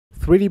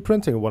3D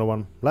Printing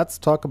 101. Let's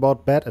talk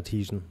about bad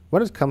adhesion.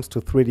 When it comes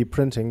to 3D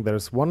printing,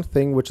 there's one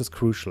thing which is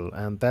crucial,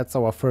 and that's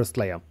our first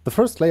layer. The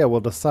first layer will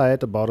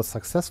decide about a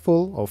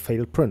successful or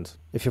failed print.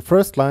 If your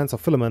first lines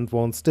of filament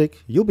won't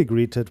stick, you'll be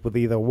greeted with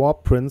either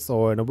warped prints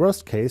or, in a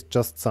worst case,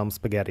 just some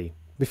spaghetti.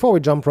 Before we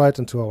jump right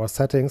into our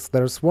settings,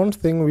 there's one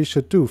thing we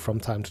should do from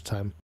time to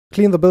time.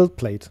 Clean the build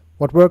plate.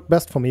 What worked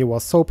best for me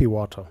was soapy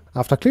water.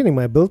 After cleaning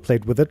my build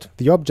plate with it,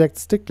 the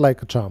objects stick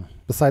like a charm.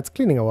 Besides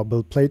cleaning our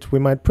build plate, we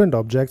might print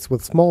objects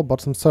with small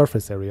bottom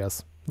surface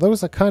areas.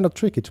 Those are kinda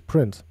tricky to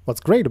print. What's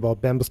great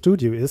about Bamboo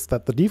Studio is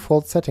that the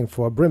default setting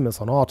for a Brim is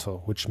on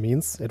auto, which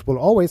means it will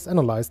always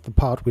analyze the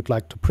part we'd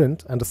like to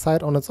print and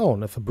decide on its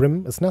own if a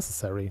Brim is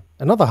necessary.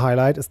 Another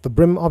highlight is the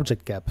Brim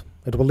object gap.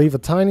 It will leave a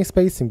tiny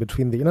spacing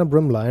between the inner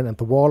Brim line and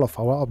the wall of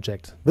our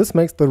object. This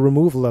makes the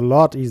removal a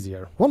lot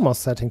easier. One more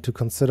setting to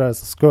consider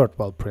is a skirt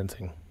while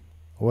printing.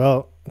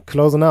 Well,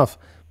 close enough.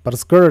 But a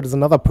skirt is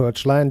another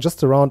perch line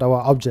just around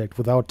our object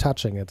without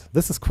touching it.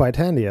 This is quite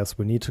handy as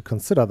we need to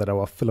consider that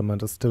our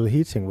filament is still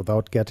heating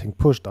without getting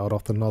pushed out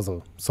of the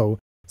nozzle. So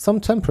some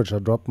temperature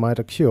drop might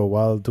occur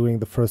while doing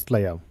the first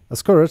layer. A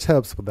skirt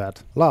helps with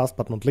that. Last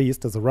but not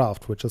least is a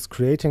raft, which is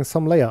creating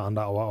some layer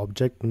under our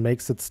object and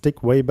makes it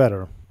stick way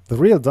better. The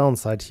real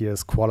downside here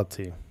is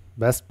quality.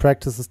 Best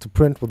practice is to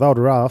print without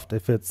a raft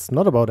if it's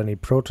not about any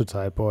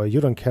prototype or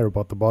you don't care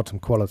about the bottom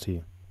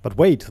quality. But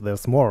wait,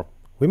 there's more.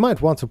 We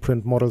might want to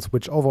print models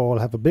which overall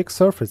have a big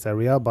surface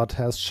area but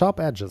has sharp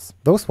edges.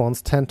 Those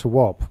ones tend to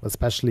warp,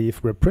 especially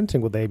if we're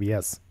printing with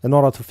ABS. In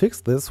order to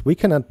fix this, we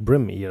can add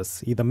Brim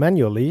ears, either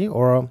manually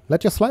or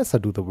let your slicer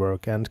do the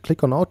work and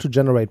click on Out to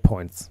generate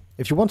points.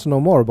 If you want to know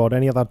more about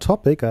any other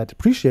topic, I'd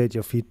appreciate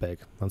your feedback.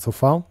 And so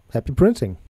far, happy printing!